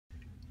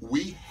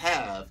we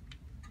have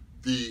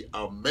the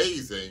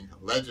amazing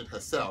legend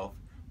herself,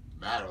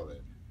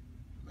 Marilyn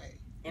Maye.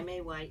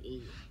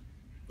 M-A-Y-E.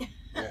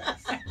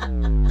 Yes.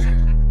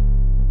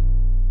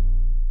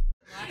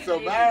 So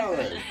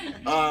Marilyn,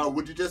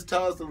 would you just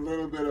tell us a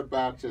little bit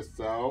about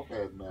yourself?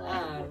 And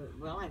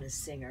well, I'm a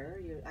singer.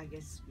 I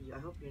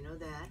hope you know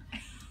that.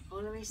 Oh,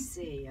 let me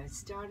see. I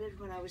started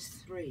when I was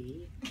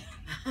 3,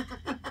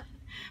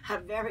 a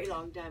very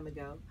long time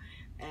ago,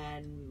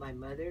 and my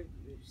mother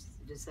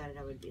decided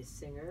I would be a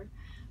singer.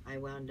 I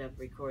wound up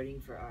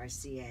recording for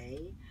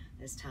RCA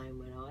as time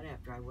went on.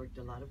 After I worked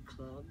a lot of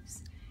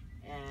clubs,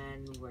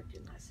 and worked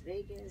in Las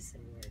Vegas,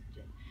 and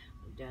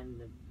we've done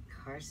the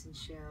Carson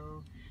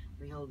show.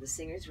 We hold the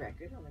singer's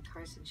record on the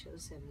Carson show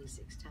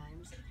 76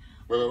 times.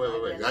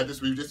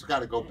 Wait. We just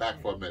got to go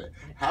back for a minute.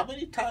 How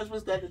many times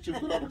was that you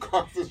put on the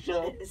Carson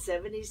show?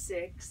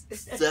 76.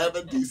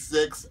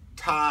 76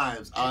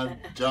 times on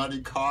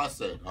Johnny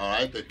Carson. All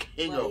right, the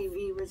king of.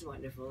 He was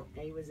wonderful.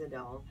 He was a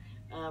doll.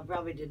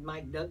 Probably did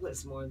Mike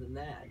Douglas more than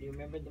that. Do you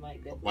remember the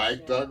Mike Douglas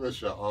show? Douglas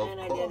show, of course.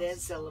 And I did Ed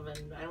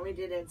Sullivan. I only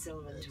did Ed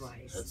Sullivan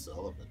twice. Ed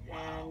Sullivan, wow.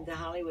 And the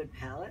Hollywood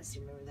Palace.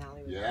 You remember the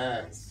Hollywood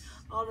Palace? Yes.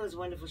 All those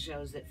wonderful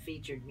shows that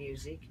featured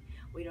music.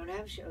 We don't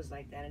have shows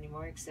like that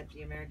anymore except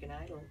the American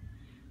Idol.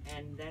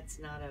 And that's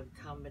not a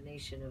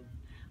combination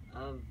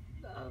of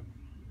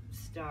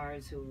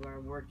stars who are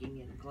working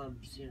in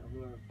clubs, you know,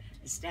 who are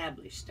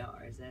established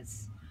stars.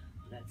 That's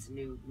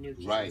new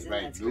kids. Right,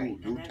 That's new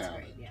great.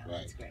 talent. Yeah, right.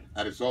 That's great.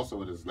 And it's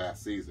also in his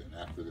last season.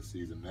 After the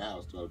season now,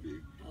 it's going to be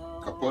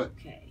kaput.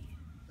 Okay.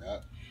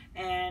 Yep.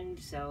 And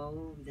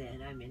so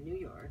then I'm in New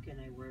York, and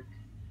I work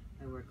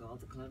all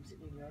the clubs in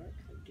New York.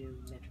 I do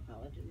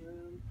Metropolitan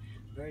Room,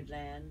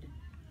 Birdland,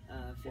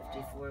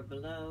 54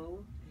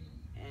 Below,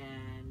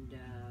 and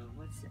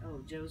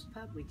Joe's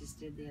Pub we just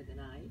did the other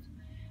night,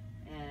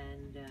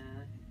 and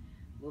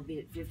we'll be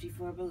at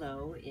 54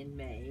 Below in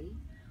May.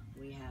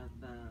 We have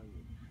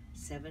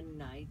 7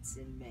 nights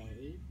in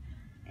May,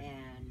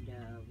 and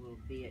we'll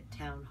be at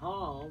Town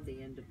Hall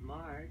the end of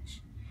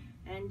March,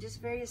 and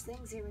just various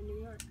things here in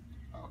New York.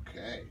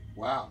 Okay.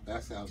 Wow,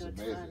 that sounds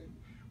amazing. Fun.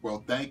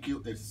 Well, thank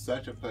you. It's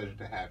such a pleasure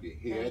to have you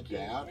here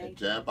down at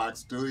JAMBOX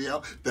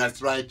Studio.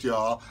 That's right,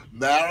 y'all.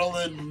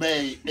 Marilyn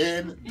Maye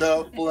in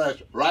the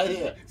flesh. Right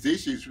here. See,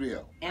 she's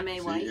real.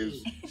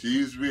 M-A-Y-E.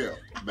 She's real.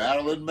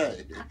 Marilyn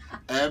Maye.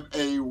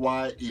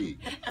 M-A-Y-E.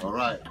 All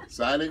right.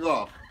 Signing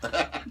off.